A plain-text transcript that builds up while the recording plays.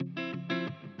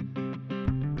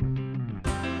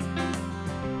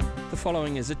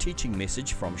following is a teaching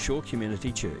message from Shore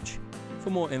Community Church. For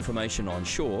more information on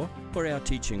Shore or our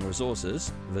teaching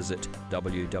resources, visit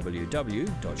www.shore.org.nz.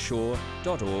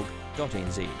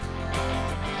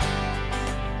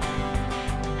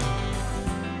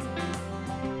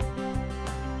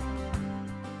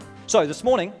 So this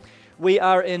morning we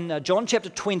are in John chapter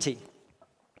 20,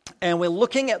 and we're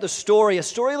looking at the story, a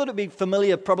story that will be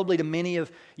familiar probably to many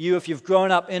of you if you've grown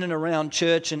up in and around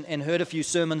church and heard a few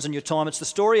sermons in your time. It's the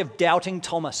story of Doubting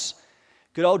Thomas.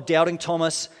 Good old Doubting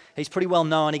Thomas. He's pretty well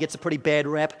known. He gets a pretty bad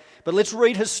rap. But let's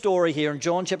read his story here in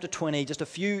John chapter 20, just a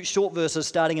few short verses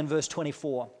starting in verse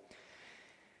 24.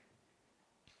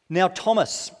 Now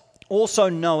Thomas, also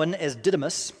known as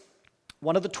Didymus,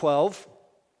 one of the 12,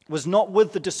 was not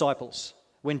with the disciples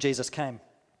when Jesus came.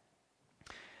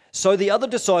 So the other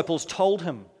disciples told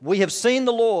him, "We have seen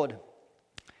the Lord."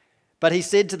 But he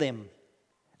said to them,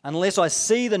 "Unless I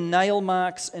see the nail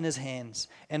marks in his hands,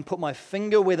 and put my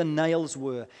finger where the nails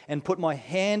were, and put my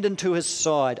hand into his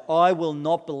side, I will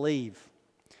not believe."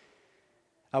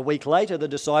 A week later, the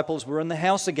disciples were in the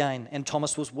house again, and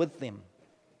Thomas was with them.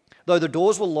 Though the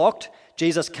doors were locked,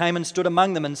 Jesus came and stood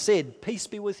among them and said, "Peace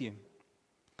be with you."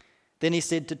 Then he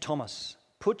said to Thomas,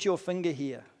 "Put your finger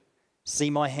here, see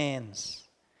my hands.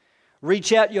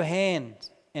 Reach out your hand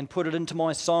and put it into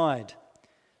my side.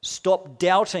 Stop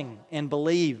doubting and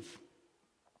believe."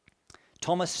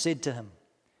 Thomas said to him,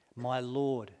 "My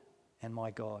Lord and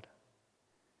my God."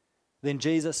 Then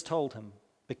Jesus told him,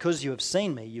 "Because you have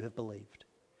seen me, you have believed.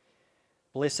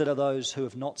 Blessed are those who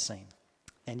have not seen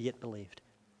and yet believed."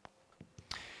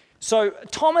 So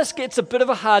Thomas gets a bit of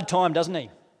a hard time, doesn't he?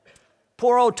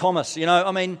 Poor old Thomas,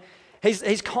 I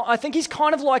think he's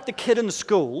kind of like the kid in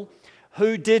school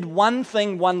who did one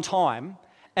thing one time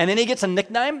and then he gets a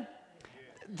nickname,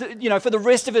 for the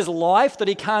rest of his life that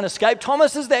he can't escape.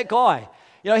 Thomas is that guy.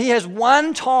 He has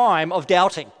one time of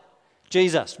doubting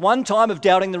Jesus, one time of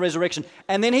doubting the resurrection,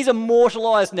 and then he's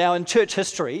immortalized now in church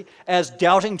history as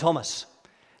Doubting Thomas.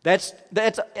 That's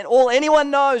all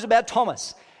anyone knows about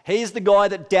Thomas. He's the guy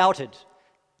that doubted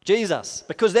Jesus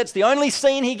because that's the only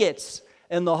scene he gets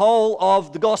in the whole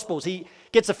of the Gospels. He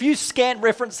gets a few scant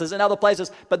references in other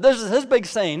places, but this is his big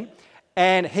scene,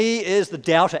 and he is the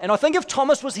doubter. And I think if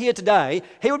Thomas was here today,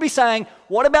 he would be saying,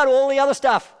 "What about all the other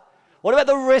stuff? What about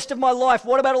the rest of my life?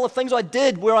 What about all the things I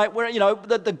did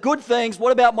the good things?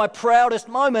 What about my proudest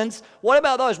moments? What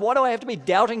about those? Why do I have to be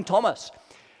Doubting Thomas?"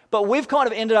 But we've kind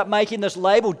of ended up making this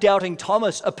label, Doubting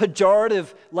Thomas, a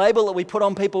pejorative label that we put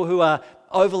on people who are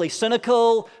overly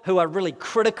cynical, who are really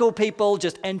critical people,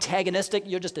 just antagonistic.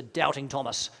 "You're just a Doubting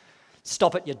Thomas.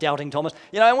 Stop it, you Doubting Thomas."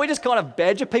 And we just kind of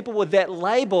badger people with that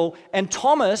label, and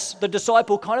Thomas, the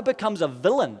disciple, kind of becomes a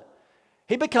villain.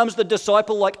 He becomes the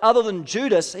disciple, other than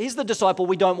Judas, he's the disciple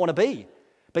we don't want to be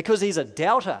because he's a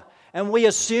doubter. And we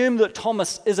assume that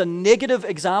Thomas is a negative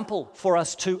example for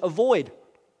us to avoid.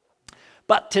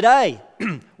 But today,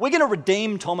 we're going to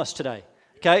redeem Thomas today,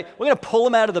 okay? We're going to pull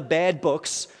him out of the bad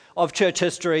books of church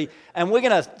history, and we're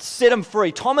going to set him free.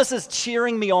 Thomas is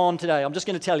cheering me on today. I'm just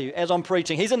going to tell you, as I'm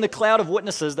preaching, he's in the cloud of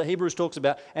witnesses that Hebrews talks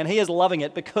about, and he is loving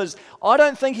it because I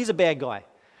don't think he's a bad guy.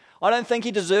 I don't think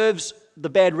he deserves the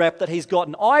bad rap that he's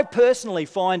gotten. I personally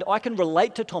find I can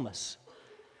relate to Thomas.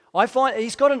 I find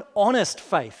he's got an honest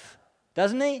faith,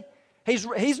 doesn't he?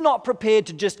 He's not prepared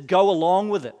to just go along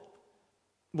with it,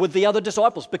 with the other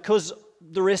disciples, because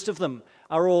the rest of them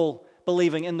are all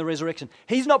believing in the resurrection.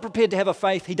 He's not prepared to have a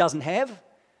faith he doesn't have.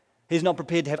 He's not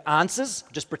prepared to have answers,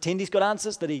 just pretend he's got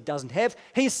answers that he doesn't have.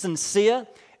 He's sincere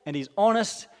and he's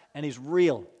honest and he's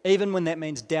real, even when that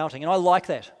means doubting. And I like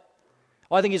that.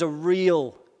 I think he's a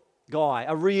real guy,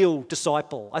 a real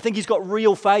disciple. I think he's got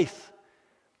real faith,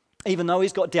 even though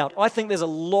he's got doubt. I think there's a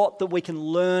lot that we can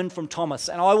learn from Thomas,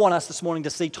 and I want us this morning to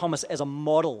see Thomas as a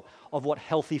model of what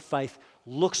healthy faith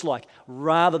looks like,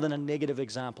 rather than a negative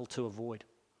example to avoid.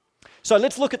 So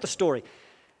let's look at the story.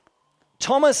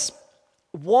 Thomas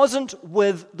wasn't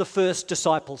with the first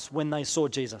disciples when they saw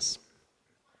Jesus.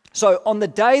 So on the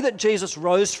day that Jesus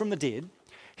rose from the dead,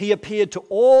 he appeared to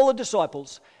all the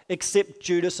disciples except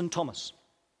Judas and Thomas.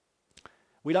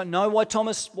 We don't know why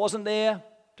Thomas wasn't there.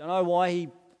 Don't know why he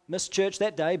missed church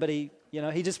that day, but he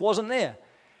just wasn't there.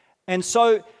 And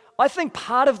so I think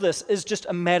part of this is just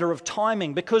a matter of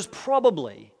timing, because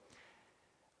probably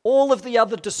all of the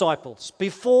other disciples,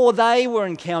 before they were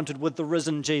encountered with the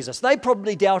risen Jesus, they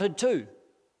probably doubted too,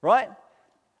 right?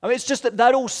 It's just that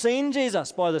they'd all seen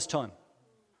Jesus by this time,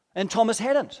 and Thomas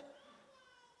hadn't.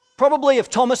 Probably if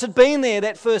Thomas had been there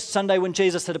that first Sunday when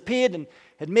Jesus had appeared and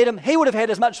had met him, he would have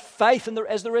had as much faith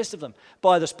as the rest of them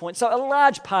by this point. So a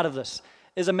large part of this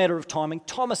is a matter of timing.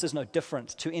 Thomas is no different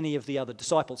to any of the other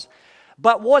disciples.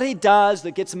 But what he does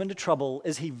that gets him into trouble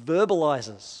is he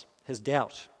verbalizes his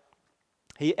doubt.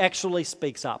 He actually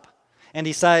speaks up and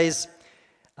he says,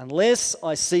 "Unless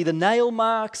I see the nail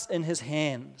marks in his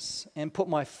hands and put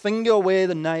my finger where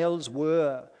the nails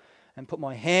were and put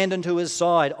my hand into his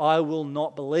side, I will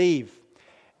not believe."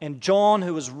 And John,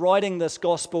 who was writing this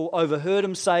gospel, overheard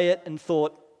him say it and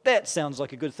thought, that sounds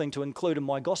like a good thing to include in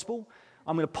my gospel.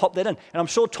 I'm going to pop that in. And I'm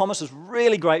sure Thomas is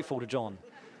really grateful to John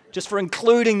just for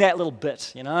including that little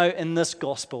bit, in this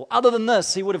gospel. Other than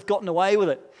this, he would have gotten away with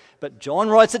it. But John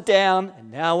writes it down,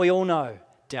 and now we all know,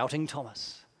 doubting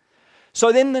Thomas.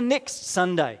 So then the next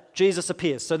Sunday, Jesus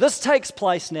appears. So this takes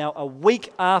place now a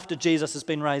week after Jesus has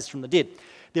been raised from the dead.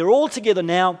 They're all together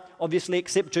now, obviously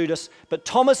except Judas, but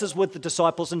Thomas is with the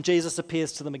disciples and Jesus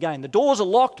appears to them again. The doors are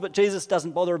locked, but Jesus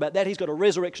doesn't bother about that. He's got a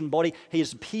resurrection body. He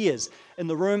just appears in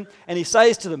the room and he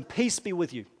says to them, "Peace be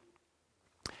with you."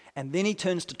 And then he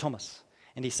turns to Thomas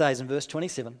and he says in verse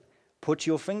 27, "Put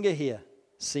your finger here,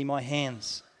 see my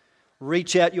hands.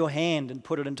 Reach out your hand and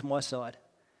put it into my side.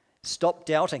 Stop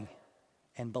doubting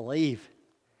and believe."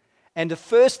 And the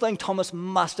first thing Thomas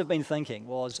must have been thinking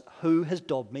was, who has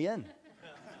dobbed me in?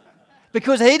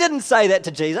 Because he didn't say that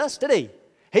to Jesus, did he?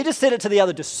 He just said it to the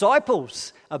other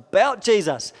disciples about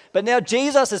Jesus. But now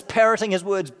Jesus is parroting his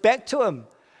words back to him.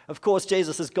 Of course,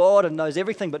 Jesus is God and knows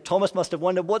everything, but Thomas must have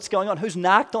wondered, what's going on? Who's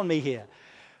narked on me here?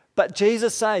 But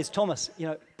Jesus says, "Thomas,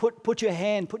 put your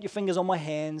fingers on my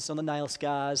hands, on the nail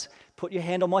scars, put your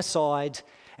hand on my side."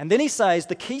 And then he says,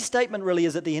 the key statement really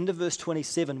is at the end of verse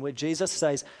 27, where Jesus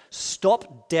says,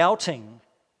 "Stop doubting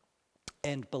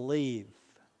and believe."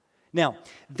 Now,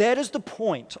 that is the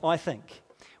point, I think,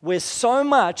 where so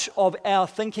much of our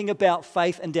thinking about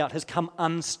faith and doubt has come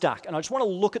unstuck. And I just want to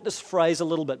look at this phrase a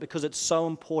little bit because it's so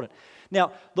important.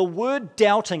 Now, the word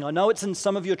doubting, I know it's in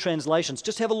some of your translations.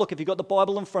 Just have a look. If you've got the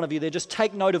Bible in front of you there, just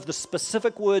take note of the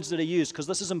specific words that are used because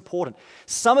this is important.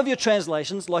 Some of your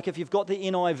translations, like if you've got the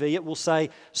NIV, it will say,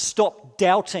 "Stop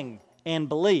doubting and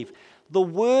believe." The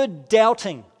word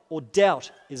doubting or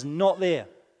doubt is not there.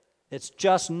 It's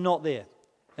just not there.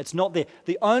 It's not there.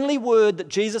 The only word that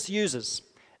Jesus uses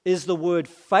is the word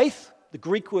faith, the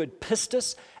Greek word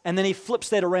pistis, and then he flips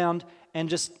that around and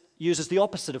just uses the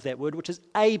opposite of that word, which is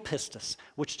apistis,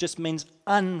 which just means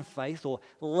unfaith or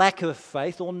lack of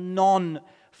faith or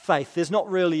non-faith. There's not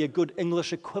really a good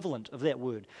English equivalent of that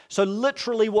word. So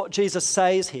literally what Jesus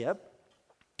says here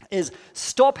is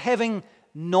stop having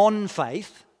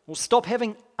non-faith or stop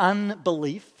having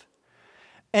unbelief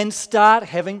and start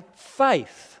having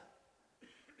faith.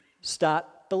 Start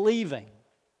believing.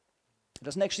 It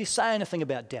doesn't actually say anything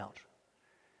about doubt.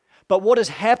 But what has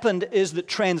happened is that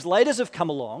translators have come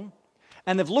along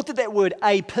and they've looked at that word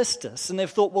apistis and they've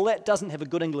thought, well, that doesn't have a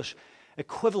good English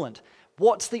equivalent.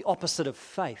 What's the opposite of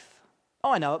faith?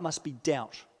 Oh, I know, it must be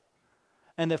doubt.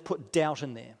 And they've put doubt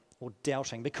in there, or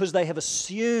doubting, because they have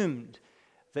assumed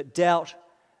that doubt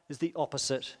is the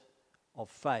opposite of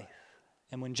faith.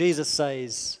 And when Jesus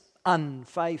says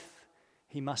unfaith,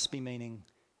 he must be meaning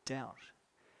doubt.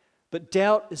 But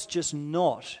doubt is just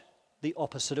not the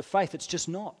opposite of faith. It's just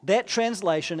not. That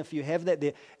translation, if you have that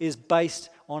there, is based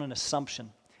on an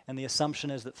assumption. And the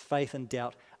assumption is that faith and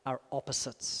doubt are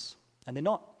opposites. And they're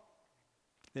not.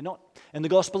 They're not. In the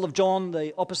Gospel of John,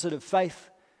 the opposite of faith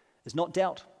is not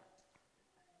doubt.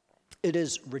 It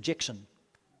is rejection.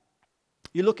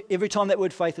 You look every time that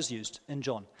word faith is used in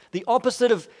John. The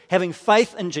opposite of having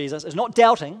faith in Jesus is not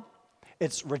doubting,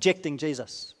 it's rejecting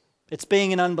Jesus. It's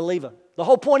being an unbeliever. The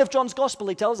whole point of John's gospel,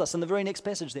 he tells us in the very next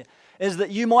passage there, is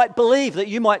that you might believe, that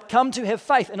you might come to have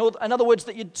faith. In other words,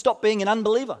 that you'd stop being an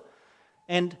unbeliever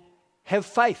and have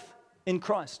faith in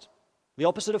Christ. The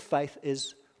opposite of faith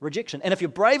is rejection. And if you're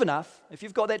brave enough, if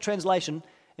you've got that translation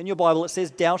in your Bible, it says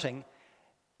doubting,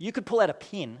 you could pull out a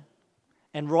pen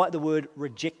and write the word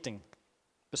rejecting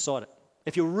beside it.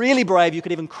 If you're really brave, you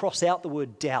could even cross out the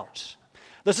word doubt.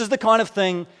 This is the kind of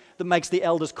thing that makes the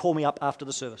elders call me up after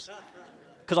the service,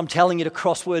 because I'm telling you to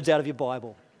cross words out of your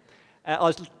Bible. I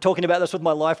was talking about this with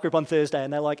my life group on Thursday,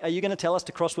 and they're like, "Are you going to tell us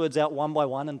to cross words out one by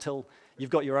one until you've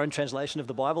got your own translation of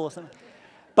the Bible or something?"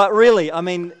 But really, I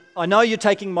mean, I know you're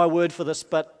taking my word for this,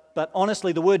 but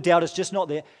honestly, the word doubt is just not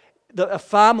there. A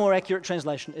far more accurate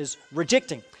translation is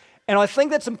rejecting. And I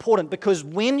think that's important because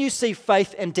when you see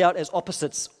faith and doubt as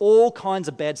opposites, all kinds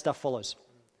of bad stuff follows.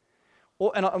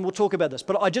 And we'll talk about this,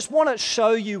 but I just want to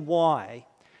show you why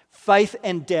faith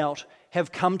and doubt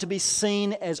have come to be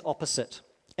seen as opposite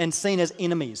and seen as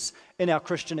enemies in our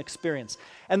Christian experience.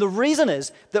 And the reason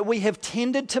is that we have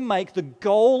tended to make the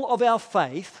goal of our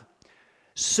faith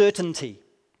certainty.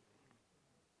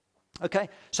 Okay?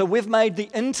 So we've made the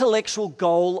intellectual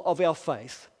goal of our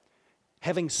faith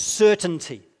having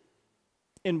certainty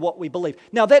in what we believe.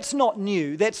 Now, that's not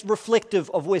new. That's reflective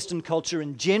of Western culture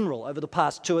in general over the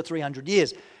past 200 or 300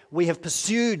 years. We have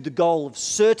pursued the goal of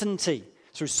certainty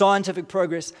through scientific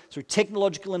progress, through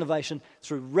technological innovation,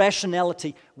 through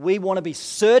rationality. We want to be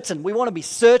certain. We want to be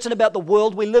certain about the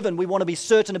world we live in. We want to be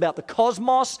certain about the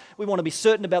cosmos. We want to be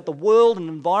certain about the world and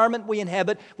environment we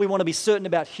inhabit. We want to be certain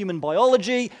about human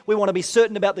biology. We want to be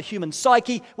certain about the human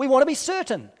psyche. We want to be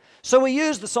certain. So we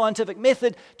use the scientific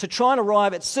method to try and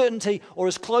arrive at certainty, or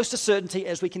as close to certainty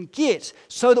as we can get,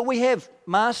 so that we have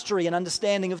mastery and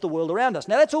understanding of the world around us.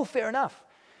 Now, that's all fair enough.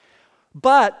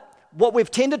 But what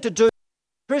we've tended to do,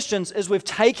 Christians, is we've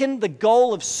taken the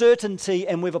goal of certainty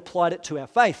and we've applied it to our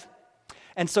faith.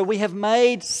 And so we have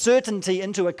made certainty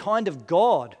into a kind of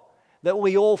God that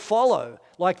we all follow.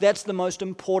 Like that's the most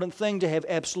important thing, to have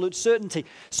absolute certainty.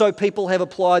 So people have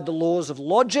applied the laws of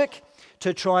logic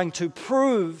to trying to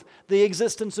prove the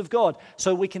existence of God,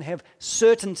 so we can have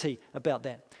certainty about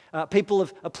that. People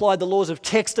have applied the laws of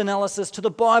text analysis to the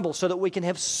Bible so that we can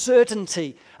have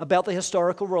certainty about the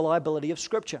historical reliability of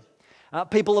Scripture.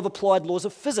 People have applied laws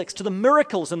of physics to the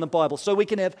miracles in the Bible so we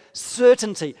can have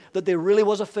certainty that there really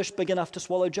was a fish big enough to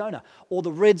swallow Jonah, or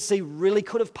the Red Sea really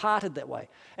could have parted that way.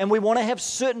 And we want to have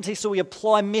certainty, so we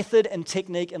apply method and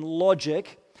technique and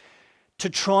logic to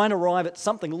try and arrive at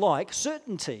something like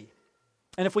certainty.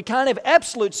 And if we can't have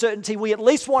absolute certainty, we at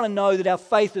least want to know that our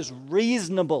faith is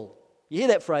reasonable. You hear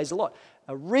that phrase a lot.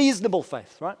 A reasonable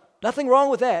faith, right? Nothing wrong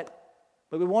with that,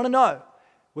 but we want to know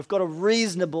we've got a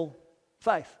reasonable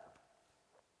faith.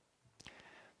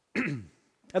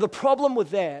 Now, the problem with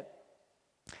that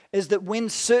is that when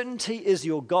certainty is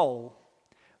your goal,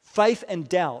 faith and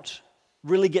doubt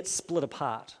really get split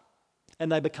apart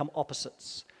and they become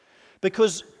opposites.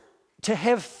 Because to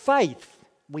have faith,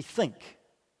 we think,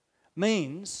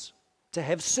 means to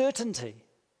have certainty.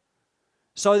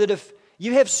 So that if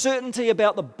you have certainty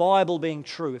about the Bible being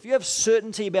true, if you have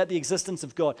certainty about the existence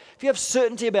of God, if you have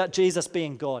certainty about Jesus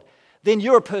being God, then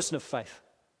you're a person of faith.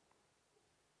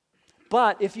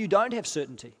 But if you don't have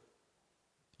certainty,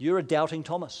 you're a doubting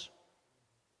Thomas.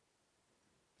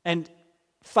 And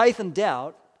faith and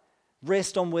doubt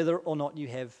rest on whether or not you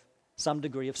have some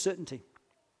degree of certainty.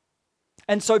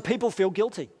 And so people feel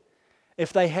guilty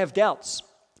if they have doubts,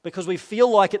 because we feel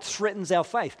like it threatens our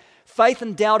faith. Faith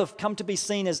and doubt have come to be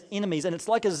seen as enemies, and it's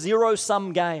like a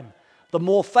zero-sum game. The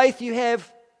more faith you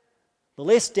have, the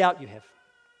less doubt you have.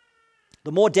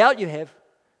 The more doubt you have,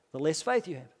 the less faith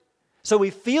you have. So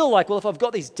we feel like, well, if I've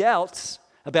got these doubts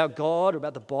about God, or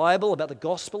about the Bible, about the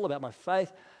gospel, about my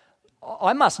faith,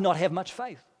 I must not have much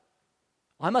faith.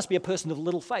 I must be a person of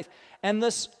little faith. And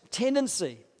this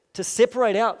tendency to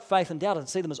separate out faith and doubt and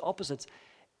see them as opposites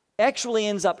actually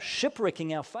ends up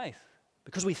shipwrecking our faith,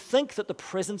 because we think that the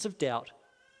presence of doubt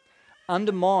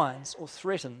undermines or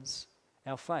threatens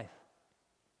our faith.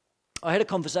 I had a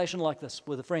conversation like this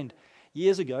with a friend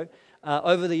years ago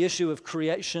over the issue of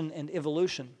creation and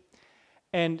evolution.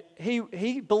 And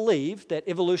he believed that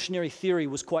evolutionary theory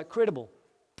was quite credible,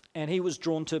 and he was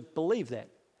drawn to believe that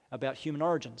about human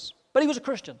origins. But he was a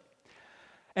Christian,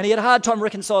 and he had a hard time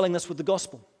reconciling this with the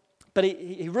gospel. But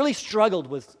he really struggled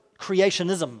with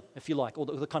creationism, if you like, or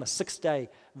the kind of six-day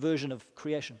version of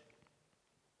creation.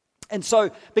 And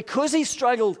so, because he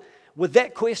struggled with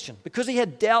that question, because he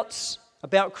had doubts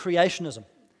about creationism,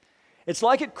 it's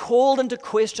like it called into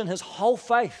question his whole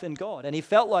faith in God. And he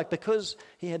felt like because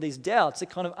he had these doubts, it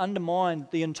kind of undermined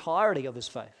the entirety of his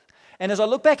faith. And as I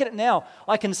look back at it now,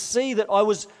 I can see that I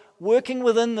was working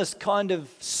within this kind of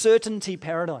certainty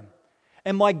paradigm.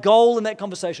 And my goal in that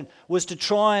conversation was to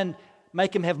try and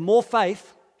make him have more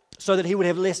faith so that he would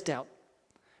have less doubt.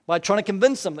 By trying to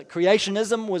convince him that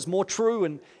creationism was more true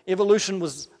and evolution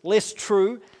was less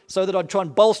true, so that I'd try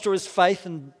and bolster his faith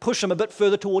and push him a bit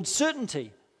further towards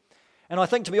certainty. And I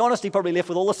think, to be honest, he probably left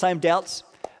with all the same doubts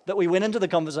that we went into the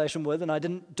conversation with, and I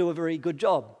didn't do a very good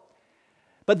job.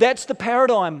 But that's the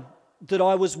paradigm that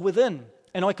I was within.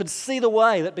 And I could see the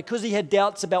way that because he had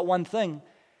doubts about one thing,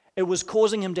 it was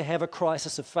causing him to have a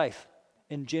crisis of faith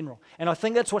in general. And I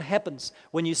think that's what happens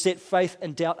when you set faith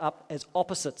and doubt up as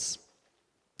opposites.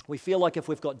 We feel like if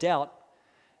we've got doubt,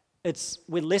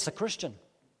 we're less a Christian.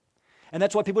 And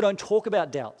that's why people don't talk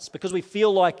about doubts, because we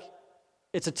feel like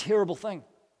it's a terrible thing,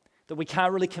 that we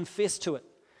can't really confess to it.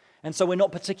 And so we're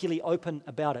not particularly open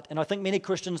about it. And I think many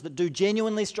Christians that do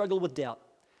genuinely struggle with doubt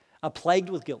are plagued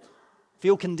with guilt,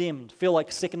 feel condemned, feel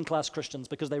like second-class Christians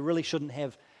because they really shouldn't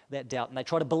have that doubt. And they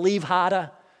try to believe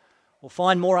harder or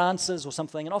find more answers or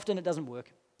something, and often it doesn't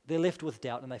work. They're left with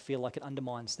doubt and they feel like it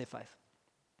undermines their faith.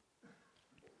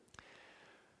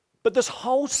 But this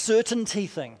whole certainty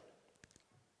thing,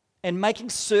 and making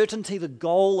certainty the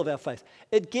goal of our faith,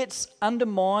 it gets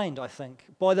undermined, I think,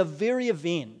 by the very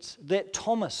event that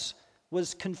Thomas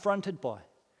was confronted by,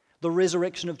 the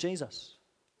resurrection of Jesus.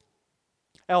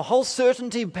 Our whole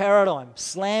certainty paradigm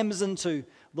slams into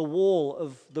the wall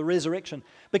of the resurrection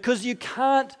because you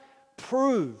can't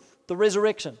prove the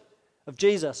resurrection of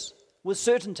Jesus with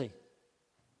certainty.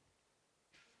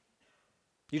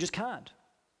 You just can't.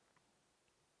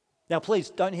 Now, please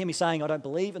don't hear me saying I don't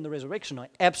believe in the resurrection. I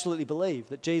absolutely believe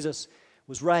that Jesus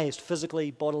was raised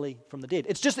physically, bodily from the dead.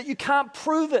 It's just that you can't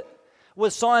prove it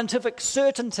with scientific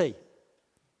certainty.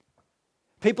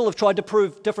 People have tried to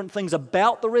prove different things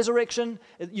about the resurrection.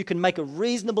 You can make a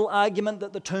reasonable argument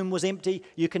that the tomb was empty.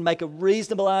 You can make a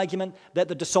reasonable argument that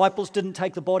the disciples didn't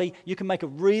take the body. You can make a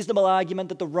reasonable argument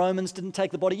that the Romans didn't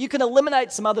take the body. You can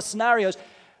eliminate some other scenarios,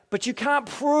 but you can't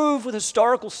prove with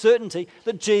historical certainty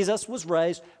that Jesus was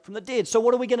raised from the dead. So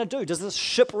what are we going to do? Does this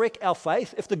shipwreck our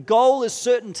faith? If the goal is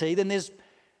certainty, then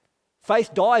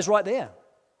faith dies right there.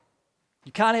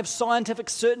 You can't have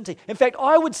scientific certainty. In fact,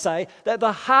 I would say that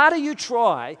the harder you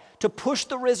try to push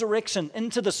the resurrection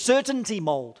into the certainty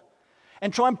mold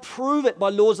and try and prove it by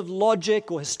laws of logic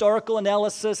or historical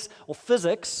analysis or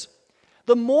physics,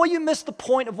 the more you miss the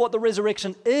point of what the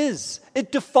resurrection is.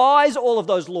 It defies all of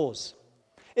those laws.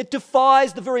 It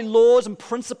defies the very laws and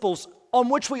principles on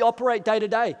which we operate day to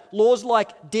day. Laws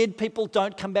like dead people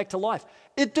don't come back to life.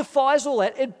 It defies all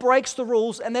that. It breaks the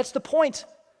rules, and that's the point.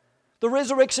 The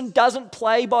resurrection doesn't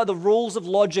play by the rules of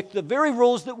logic, the very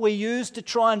rules that we use to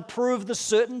try and prove the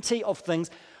certainty of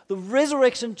things. The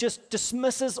resurrection just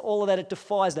dismisses all of that. It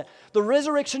defies that. The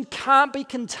resurrection can't be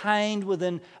contained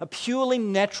within a purely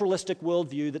naturalistic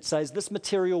worldview that says this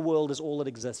material world is all that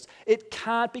exists. It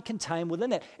can't be contained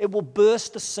within that. It will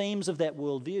burst the seams of that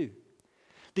worldview.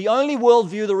 The only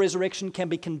worldview the resurrection can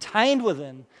be contained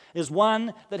within is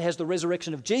one that has the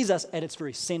resurrection of Jesus at its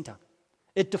very center.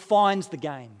 It defines the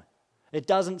game. It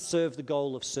doesn't serve the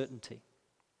goal of certainty.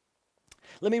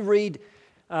 Let me read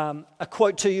a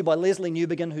quote to you by Leslie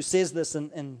Newbigin, who says this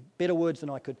in better words than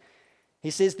I could.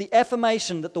 He says, "The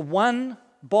affirmation that the one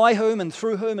by whom and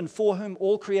through whom and for whom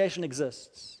all creation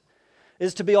exists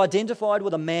is to be identified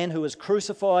with a man who was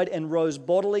crucified and rose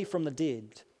bodily from the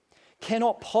dead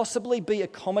cannot possibly be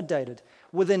accommodated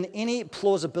within any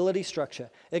plausibility structure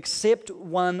except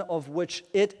one of which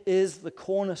it is the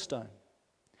cornerstone."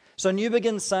 So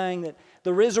Newbigin's saying that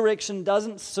the resurrection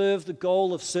doesn't serve the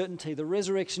goal of certainty. The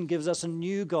resurrection gives us a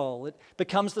new goal. It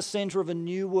becomes the center of a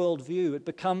new worldview. It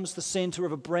becomes the center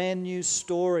of a brand new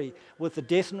story with the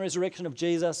death and resurrection of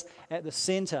Jesus at the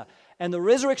center. And the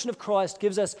resurrection of Christ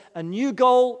gives us a new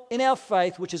goal in our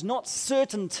faith, which is not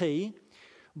certainty,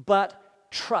 but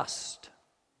trust.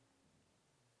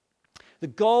 The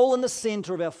goal and the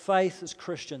center of our faith as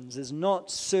Christians is not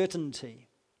certainty,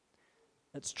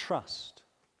 it's trust.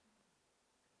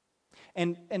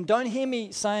 And don't hear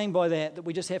me saying by that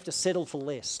we just have to settle for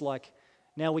less, like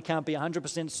now we can't be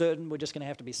 100% certain, we're just going to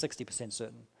have to be 60%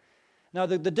 certain. No,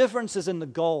 the difference is in the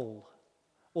goal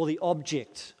or the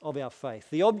object of our faith.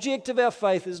 The object of our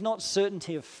faith is not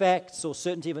certainty of facts or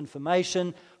certainty of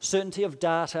information, certainty of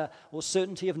data or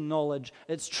certainty of knowledge.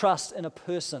 It's trust in a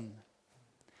person.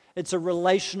 It's a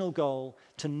relational goal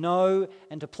to know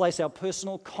and to place our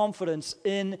personal confidence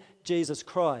in Jesus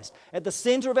Christ. At the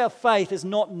center of our faith is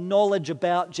not knowledge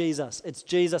about Jesus, it's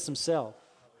Jesus himself.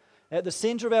 At the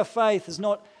center of our faith is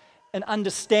not an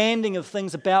understanding of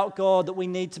things about God that we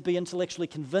need to be intellectually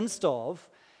convinced of.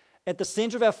 At the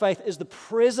center of our faith is the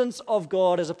presence of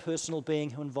God as a personal being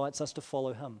who invites us to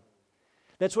follow him.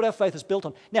 That's what our faith is built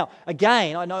on. Now,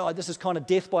 again, I know this is kind of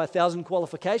death by 1,000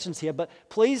 qualifications here, but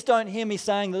please don't hear me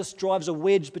saying this drives a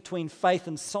wedge between faith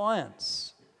and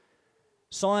science.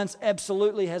 Science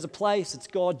absolutely has a place. It's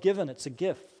God-given. It's a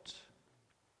gift.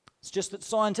 It's just that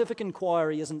scientific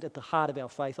inquiry isn't at the heart of our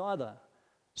faith either.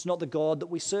 It's not the God that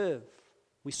we serve.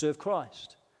 We serve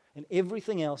Christ. And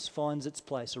everything else finds its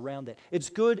place around that.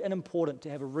 It's good and important to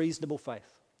have a reasonable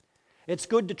faith. It's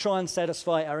good to try and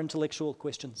satisfy our intellectual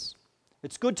questions.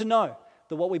 It's good to know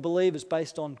that what we believe is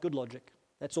based on good logic.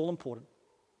 That's all important.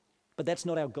 But that's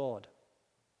not our God.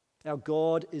 Our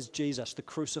God is Jesus, the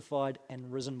crucified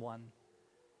and risen one.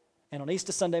 And on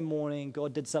Easter Sunday morning,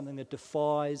 God did something that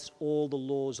defies all the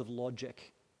laws of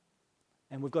logic.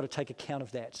 And we've got to take account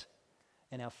of that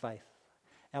in our faith.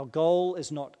 Our goal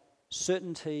is not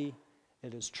certainty,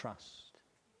 it is trust.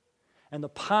 And the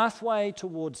pathway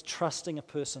towards trusting a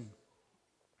person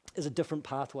is a different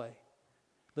pathway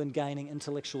than gaining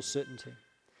intellectual certainty.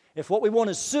 If what we want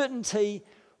is certainty,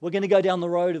 we're going to go down the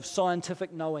road of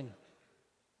scientific knowing.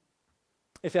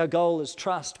 If our goal is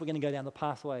trust, we're going to go down the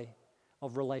pathway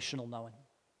of relational knowing,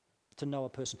 to know a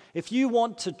person. If you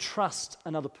want to trust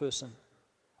another person,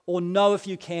 or know if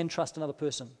you can trust another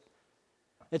person,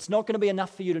 it's not going to be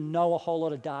enough for you to know a whole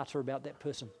lot of data about that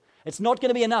person. It's not going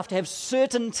to be enough to have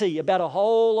certainty about a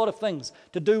whole lot of things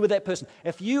to do with that person.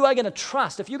 If you are going to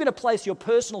trust, if you're going to place your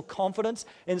personal confidence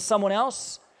in someone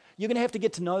else, you're going to have to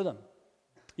get to know them.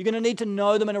 You're going to need to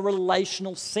know them in a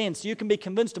relational sense. You can be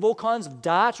convinced of all kinds of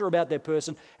data about that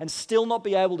person and still not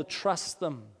be able to trust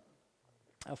them.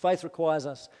 Our faith requires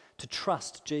us to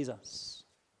trust Jesus.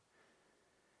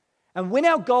 And when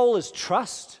our goal is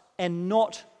trust and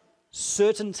not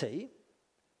certainty,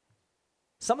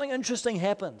 something interesting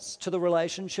happens to the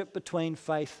relationship between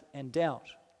faith and doubt.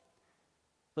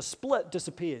 The split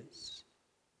disappears,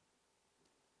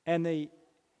 and the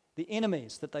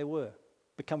enemies that they were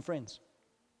become friends.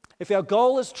 If our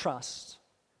goal is trust,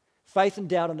 faith and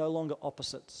doubt are no longer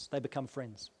opposites, they become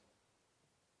friends.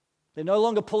 They're no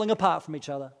longer pulling apart from each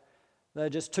other, they're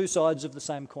just two sides of the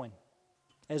same coin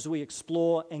as we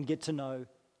explore and get to know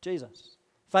Jesus.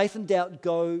 Faith and doubt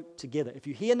go together. If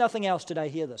you hear nothing else today,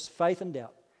 hear this. Faith and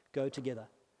doubt go together.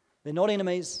 They're not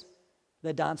enemies,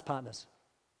 they're dance partners.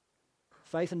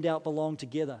 Faith and doubt belong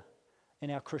together in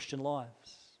our Christian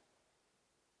lives.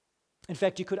 In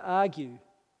fact, you could argue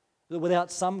that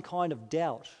without some kind of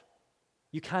doubt,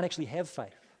 you can't actually have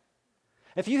faith.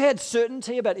 If you had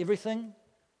certainty about everything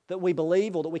that we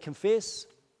believe or that we confess,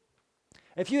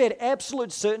 if you had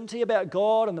absolute certainty about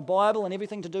God and the Bible and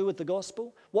everything to do with the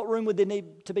gospel, what room would there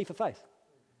need to be for faith?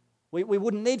 We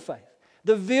wouldn't need faith.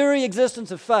 The very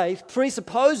existence of faith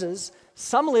presupposes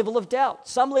some level of doubt,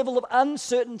 some level of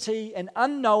uncertainty and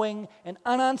unknowing and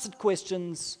unanswered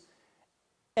questions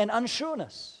and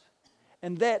unsureness.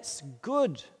 And that's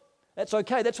good. That's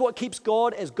okay. That's what keeps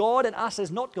God as God and us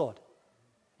as not God.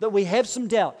 That we have some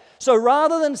doubt. So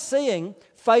rather than seeing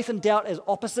faith and doubt as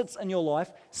opposites in your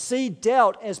life, see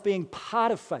doubt as being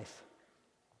part of faith.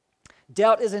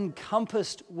 Doubt is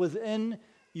encompassed within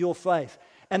your faith.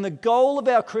 And the goal of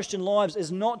our Christian lives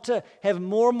is not to have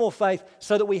more and more faith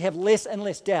so that we have less and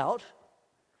less doubt.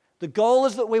 The goal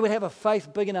is that we would have a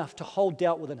faith big enough to hold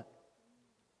doubt within it.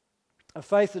 A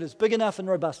faith that is big enough and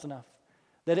robust enough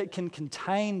that it can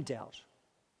contain doubt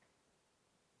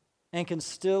and can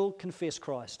still confess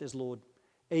Christ as Lord,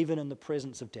 even in the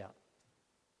presence of doubt.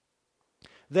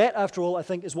 That, after all, I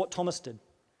think, is what Thomas did.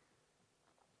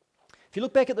 If you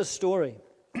look back at this story,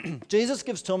 Jesus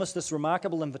gives Thomas this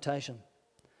remarkable invitation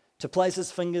to place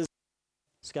his fingers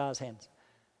in Scar's hands,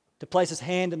 to place his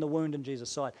hand in the wound in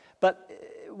Jesus' side. But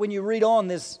when you read on,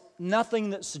 there's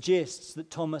nothing that suggests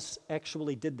that Thomas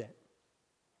actually did that.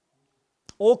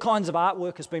 All kinds of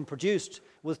artwork has been produced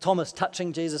with Thomas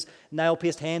touching Jesus'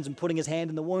 nail-pierced hands and putting his hand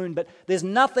in the wound, but there's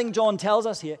nothing, John tells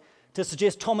us here, to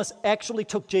suggest Thomas actually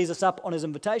took Jesus up on his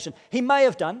invitation. He may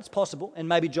have done, it's possible, and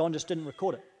maybe John just didn't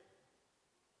record it.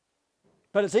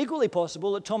 But it's equally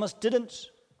possible that Thomas didn't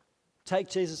take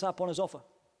Jesus up on his offer.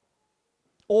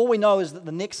 All we know is that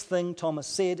the next thing Thomas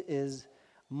said is,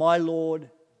 "My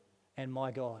Lord and my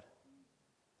God."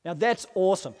 Now that's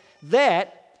awesome.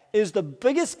 That is the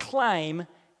biggest claim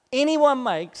anyone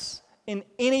makes in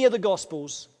any of the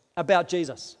Gospels about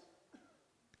Jesus.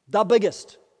 The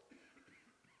biggest.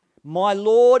 My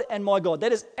Lord and my God.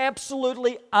 That is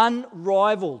absolutely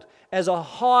unrivaled as a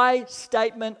high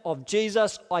statement of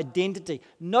Jesus' identity.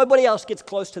 Nobody else gets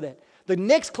close to that. The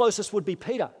next closest would be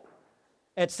Peter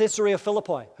at Caesarea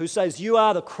Philippi, who says, "You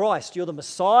are the Christ, you're the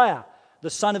Messiah,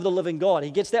 the Son of the living God." He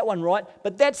gets that one right,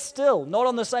 but that's still not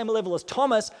on the same level as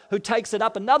Thomas, who takes it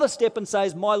up another step and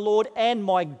says, "My Lord and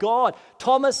my God."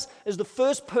 Thomas is the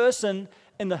first person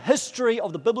in the history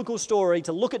of the biblical story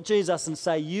to look at Jesus and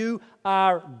say, "You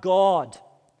are God."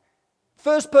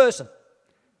 First person.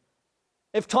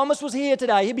 If Thomas was here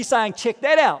today, he'd be saying, "Check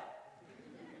that out.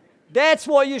 That's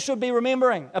what you should be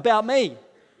remembering about me."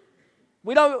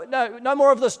 We don't no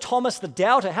more of this Thomas the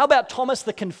doubter. How about Thomas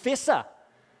the confessor?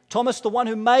 Thomas, the one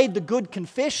who made the good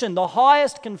confession, the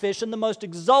highest confession, the most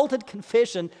exalted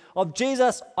confession of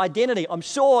Jesus' identity. I'm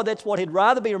sure that's what he'd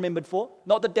rather be remembered for.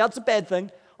 Not that doubt's a bad thing.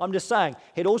 I'm just saying,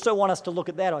 he'd also want us to look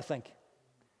at that, I think.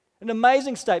 An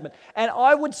amazing statement. And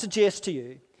I would suggest to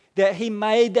you that he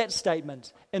made that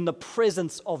statement in the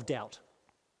presence of doubt,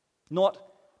 not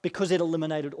because it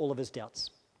eliminated all of his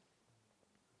doubts.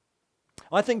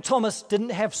 I think Thomas didn't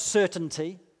have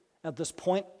certainty at this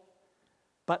point,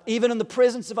 but even in the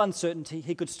presence of uncertainty,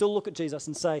 he could still look at Jesus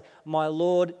and say, "My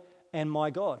Lord and my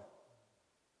God."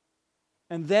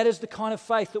 And that is the kind of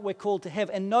faith that we're called to have.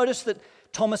 And notice that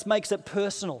Thomas makes it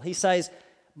personal. He says,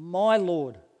 "My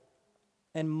Lord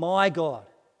and my God."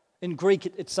 In Greek,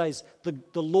 it says,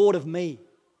 the Lord of me,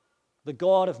 the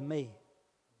God of me.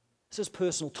 This is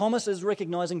personal. Thomas is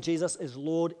recognizing Jesus as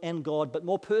Lord and God, but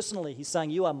more personally, he's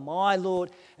saying, you are my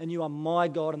Lord and you are my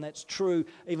God, and that's true,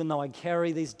 even though I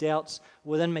carry these doubts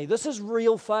within me. This is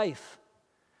real faith,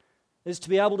 is to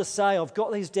be able to say, I've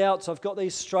got these doubts, I've got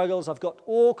these struggles, I've got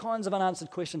all kinds of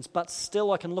unanswered questions, but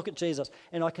still I can look at Jesus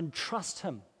and I can trust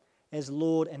him as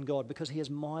Lord and God because he is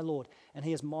my Lord and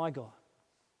he is my God.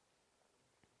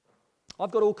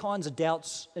 I've got all kinds of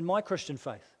doubts in my Christian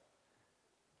faith.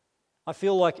 I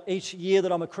feel like each year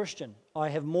that I'm a Christian, I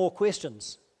have more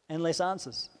questions and less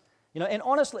answers. And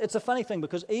honestly, it's a funny thing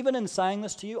because even in saying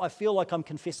this to you, I feel like I'm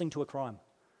confessing to a crime.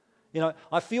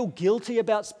 I feel guilty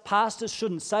about pastors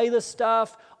shouldn't say this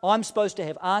stuff. I'm supposed to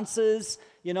have answers.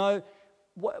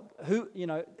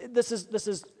 This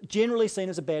is generally seen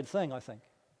as a bad thing, I think.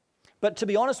 But to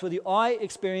be honest with you, I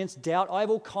experience doubt. I have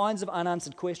all kinds of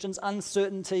unanswered questions,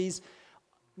 uncertainties,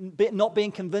 not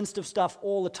being convinced of stuff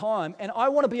all the time, and I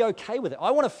want to be okay with it.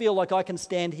 I want to feel like I can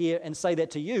stand here and say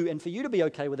that to you and for you to be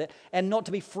okay with it and not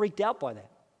to be freaked out by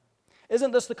that.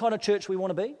 Isn't this the kind of church we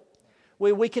want to be?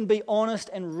 Where we can be honest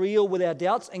and real with our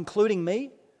doubts, including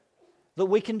me, that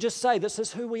we can just say, this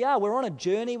is who we are. We're on a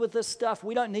journey with this stuff.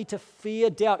 We don't need to fear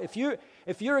doubt.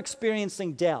 If you're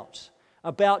experiencing doubt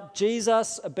about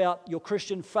Jesus, about your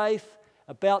Christian faith,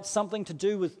 about something to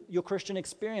do with your Christian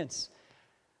experience,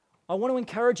 I want to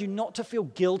encourage you not to feel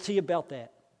guilty about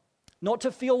that, not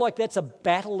to feel like that's a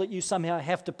battle that you somehow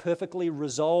have to perfectly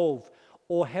resolve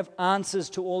or have answers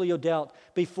to all of your doubt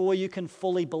before you can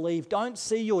fully believe. Don't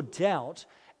see your doubt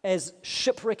as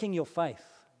shipwrecking your faith.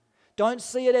 Don't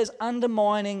see it as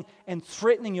undermining and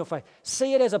threatening your faith.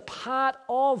 See it as a part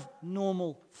of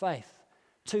normal faith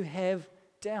to have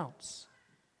doubts.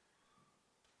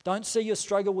 Don't see your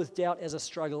struggle with doubt as a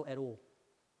struggle at all.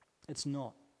 It's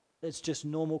not. It's just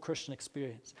normal Christian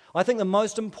experience. I think the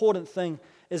most important thing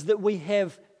is that we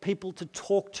have people to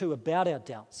talk to about our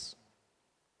doubts.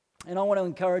 And I want to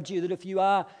encourage you that if you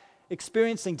are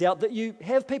experiencing doubt, that you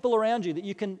have people around you that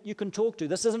you can talk to.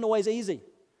 This isn't always easy.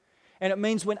 And it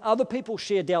means when other people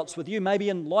share doubts with you, maybe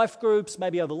in life groups,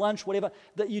 maybe over lunch, whatever,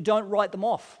 that you don't write them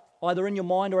off, either in your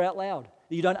mind or out loud.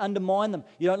 That you don't undermine them.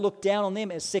 You don't look down on them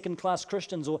as second-class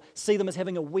Christians or see them as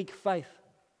having a weak faith.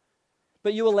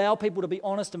 But you allow people to be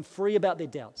honest and free about their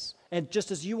doubts. And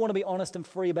just as you want to be honest and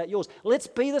free about yours, let's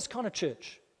be this kind of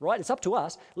church, right? It's up to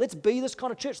us. Let's be this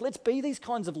kind of church. Let's be these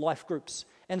kinds of life groups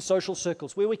and social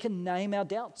circles where we can name our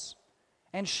doubts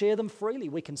and share them freely.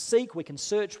 We can seek, we can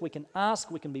search, we can ask,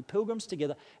 we can be pilgrims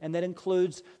together. And that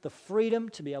includes the freedom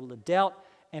to be able to doubt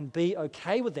and be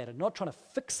okay with that and not trying to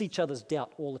fix each other's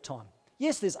doubt all the time.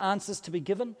 Yes, there's answers to be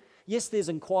given. Yes, there's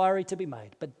inquiry to be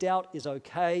made, but doubt is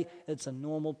okay. It's a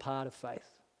normal part of faith.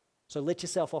 So let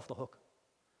yourself off the hook.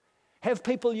 Have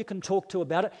people you can talk to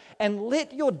about it, and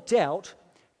let your doubt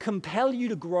compel you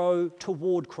to grow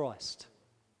toward Christ.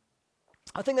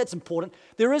 I think that's important.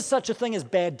 There is such a thing as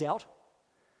bad doubt.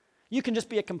 You can just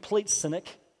be a complete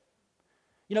cynic.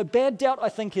 Bad doubt, I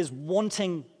think, is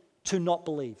wanting to not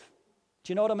believe.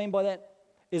 Do you know what I mean by that?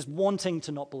 Is wanting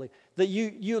to not believe. That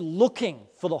you're looking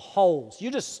for the holes.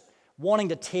 You're just wanting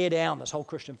to tear down this whole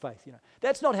Christian faith.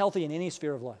 That's not healthy in any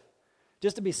sphere of life.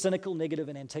 Just to be cynical, negative,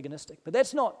 and antagonistic. But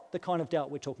that's not the kind of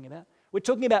doubt we're talking about. We're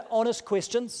talking about honest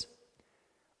questions,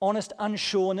 honest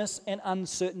unsureness, and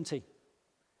uncertainty.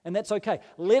 And that's okay.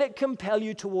 Let it compel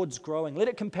you towards growing. Let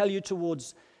it compel you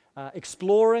towards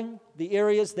exploring the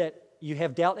areas that you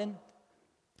have doubt in.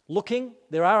 Looking,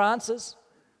 there are answers.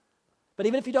 But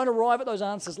even if you don't arrive at those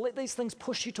answers, let these things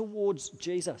push you towards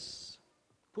Jesus.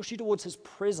 Push you towards his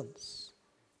presence.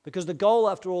 Because the goal,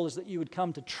 after all, is that you would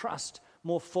come to trust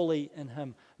more fully in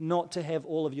him, not to have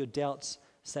all of your doubts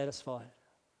satisfied.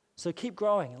 So keep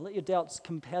growing and let your doubts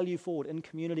compel you forward in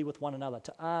community with one another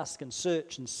to ask and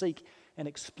search and seek and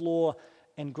explore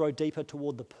and grow deeper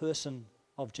toward the person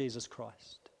of Jesus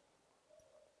Christ.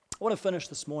 I want to finish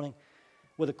this morning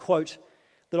with a quote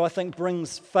that I think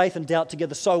brings faith and doubt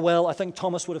together so well. I think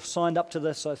Thomas would have signed up to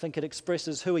this. I think it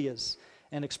expresses who he is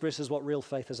and expresses what real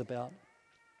faith is about.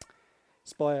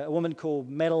 It's by a woman called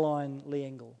Madeleine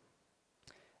L'Engle.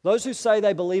 Those who say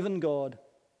they believe in God,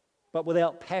 but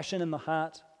without passion in the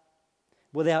heart,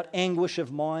 without anguish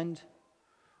of mind,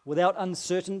 without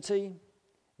uncertainty,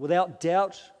 without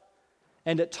doubt,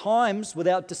 and at times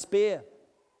without despair,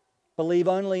 believe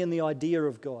only in the idea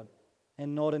of God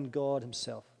and not in God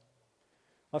himself.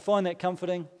 I find that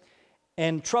comforting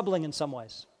and troubling in some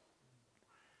ways.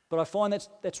 But I find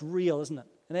that's real, isn't it?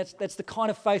 And that's the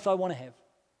kind of faith I want to have.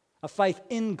 A faith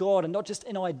in God and not just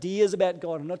in ideas about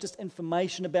God and not just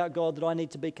information about God that I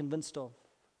need to be convinced of.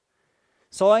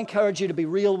 So I encourage you to be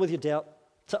real with your doubt,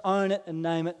 to own it and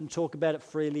name it and talk about it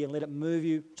freely and let it move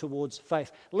you towards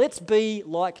faith. Let's be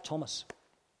like Thomas.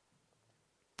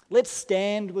 Let's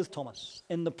stand with Thomas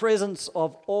in the presence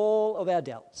of all of our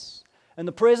doubts, in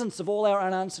the presence of all our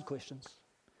unanswered questions,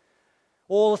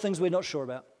 all the things we're not sure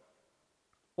about,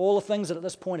 all the things that at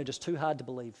this point are just too hard to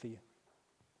believe for you,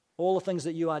 all the things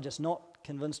that you are just not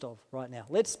convinced of right now.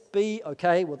 Let's be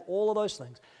okay with all of those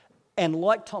things. And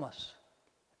like Thomas,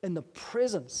 in the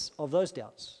presence of those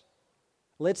doubts,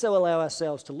 let's allow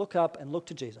ourselves to look up and look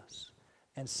to Jesus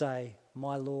and say,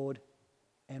 my Lord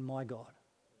and my God.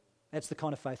 That's the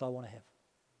kind of faith I want to have.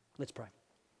 Let's pray.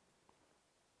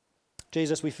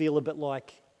 Jesus, we feel a bit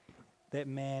like that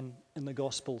man in the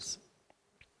Gospels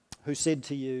who said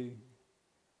to you,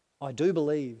 I do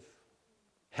believe,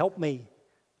 help me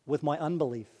with my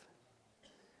unbelief.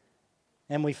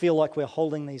 And we feel like we're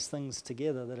holding these things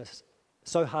together that are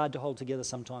so hard to hold together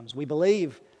sometimes. We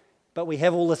believe, but we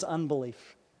have all this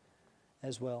unbelief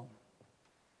as well.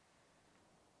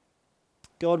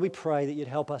 God, we pray that you'd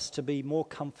help us to be more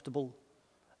comfortable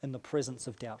in the presence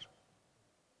of doubt,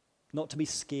 not to be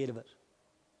scared of it,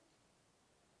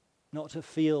 not to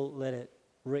feel that it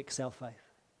wrecks our faith.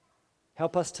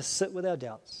 Help us to sit with our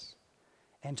doubts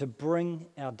and to bring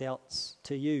our doubts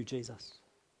to you, Jesus.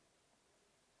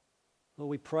 Lord,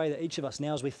 we pray that each of us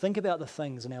now, as we think about the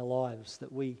things in our lives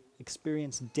that we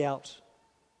experience doubt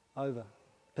over,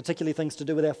 particularly things to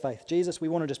do with our faith, Jesus, we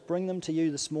want to just bring them to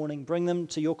you this morning, bring them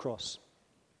to your cross.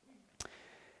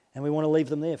 And we want to leave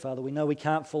them there, Father. We know we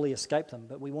can't fully escape them,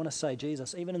 but we want to say,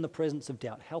 Jesus, even in the presence of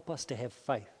doubt, help us to have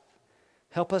faith.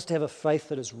 Help us to have a faith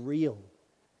that is real.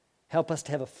 Help us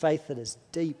to have a faith that is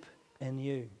deep in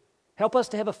you. Help us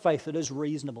to have a faith that is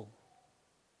reasonable,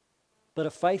 but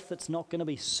a faith that's not going to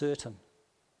be certain.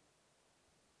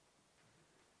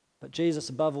 But Jesus,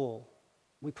 above all,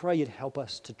 we pray you'd help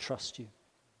us to trust you,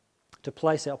 to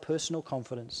place our personal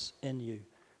confidence in you,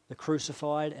 the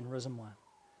crucified and risen one,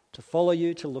 to follow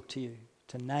you, to look to you,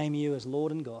 to name you as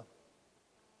Lord and God,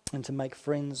 and to make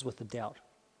friends with the doubt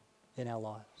in our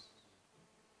lives.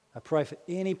 I pray for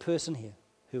any person here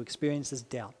who experiences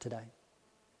doubt today,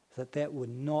 that would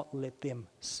not let them,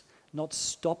 not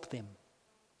stop them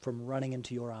from running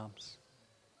into your arms.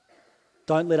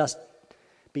 Don't let us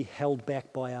be held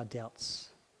back by our doubts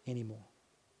anymore.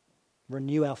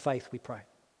 Renew our faith, we pray.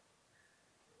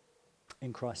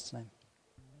 In Christ's name,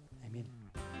 amen.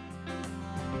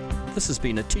 This has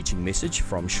been a teaching message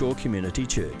from Shore Community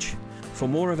Church. For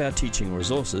more of our teaching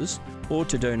resources, or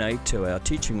to donate to our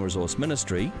teaching resource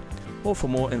ministry, or for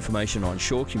more information on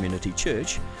Shore Community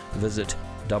Church, visit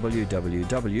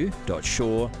www.shore.org.nz.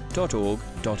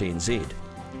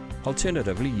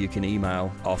 Alternatively, you can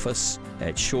email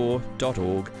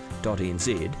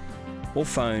office@shore.org.nz or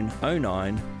phone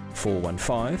 09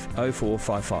 415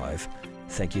 0455.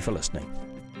 Thank you for listening.